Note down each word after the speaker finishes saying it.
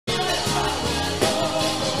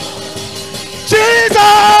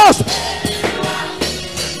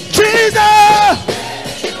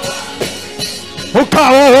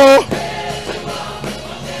Power.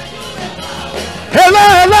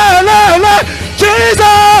 Hello.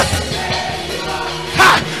 Jesus. Ha.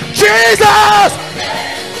 Jesus.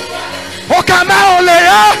 O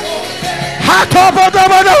kamaolea. Ha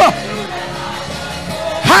tobodobodo.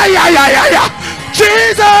 Hi.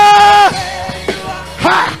 Jesus.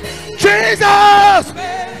 Ha. Jesus.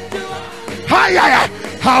 Hi.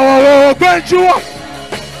 How Ogbenjuwa.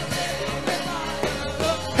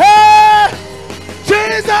 Hey.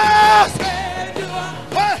 Jesus.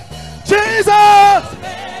 Hey. Jesus.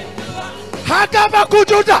 Hakaba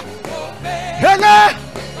kujuta. Hele.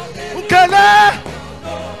 Ukele.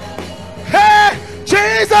 Hey.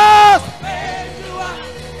 Jesus.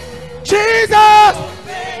 Jesus.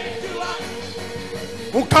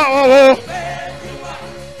 Ukawo.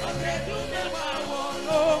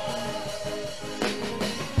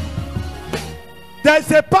 There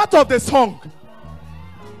is a part of the song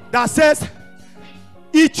that says,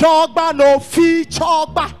 Ichogba no fi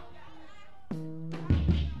chogba.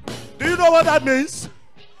 Do you know what that means?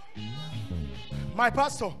 My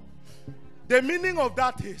pastor, the meaning of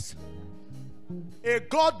that is a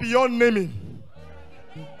God beyond naming.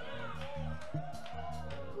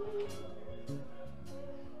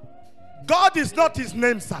 God is not his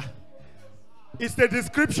name, sir. It's the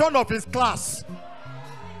description of his class.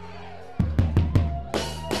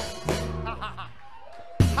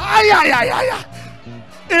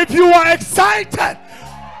 If you are excited,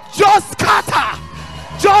 just scatter,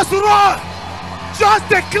 just run, just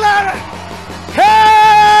declare it.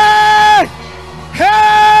 Hey!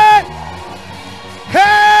 Hey!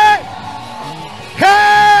 Hey!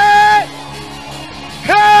 Hey!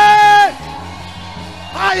 Hey!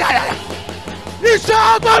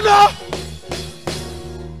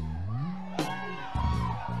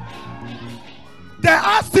 They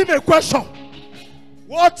asked him a question.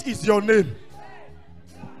 What is your name?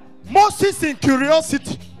 Moses in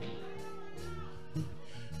curiosity.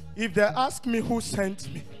 If they ask me who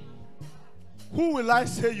sent me, who will I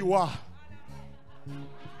say you are?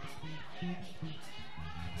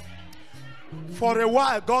 For a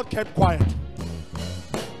while, God kept quiet.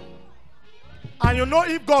 And you know,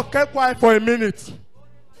 if God kept quiet for a minute,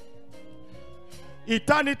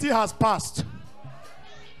 eternity has passed.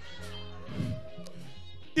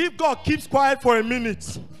 If God keeps quiet for a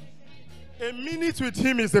minute with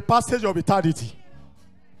him is the passage of eternity.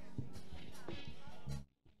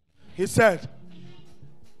 He said,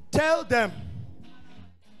 tell them,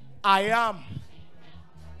 I am.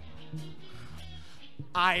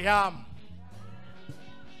 I am.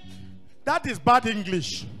 That is bad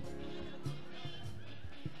English.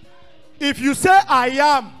 If you say I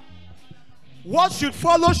am, what should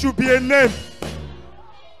follow should be a name.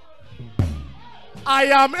 I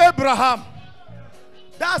am Abraham.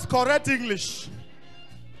 That's correct English.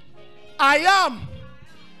 I am.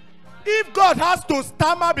 If God has to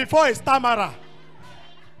stammer before a stammerer,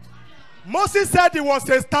 Moses said he was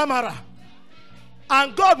a stammerer,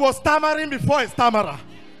 and God was stammering before a stammerer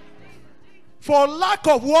for lack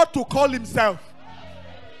of what to call himself.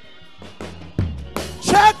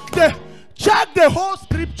 Check the whole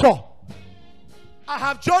scripture. I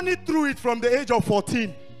have journeyed through it from the age of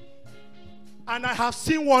 14. And I have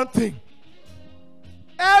seen one thing.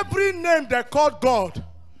 Every name they called God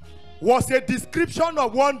was a description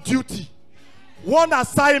of one duty, one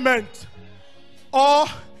assignment, or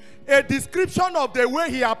a description of the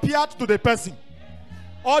way he appeared to the person,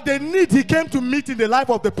 or the need he came to meet in the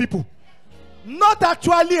life of the people. Not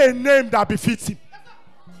actually a name that befits him.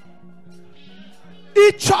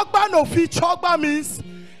 Ichogba no fi chogba means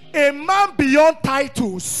a man beyond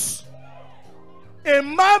titles. A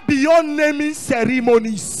man beyond naming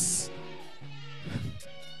ceremonies.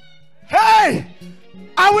 Hey!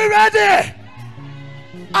 Are we ready?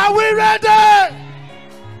 Are we ready?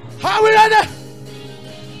 Are we ready?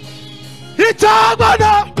 Ichogba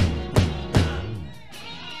no.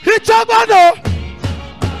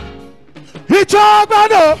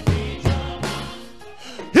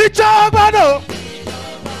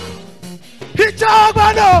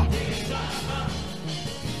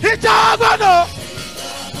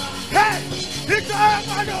 Hey,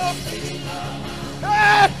 Ichogba.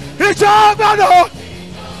 Hey, Ichogba.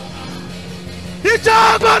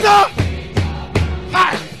 Ichogba.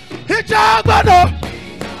 Hi, Ichogba.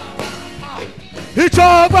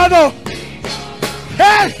 Ichogba.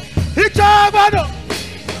 Hey, Ichogba.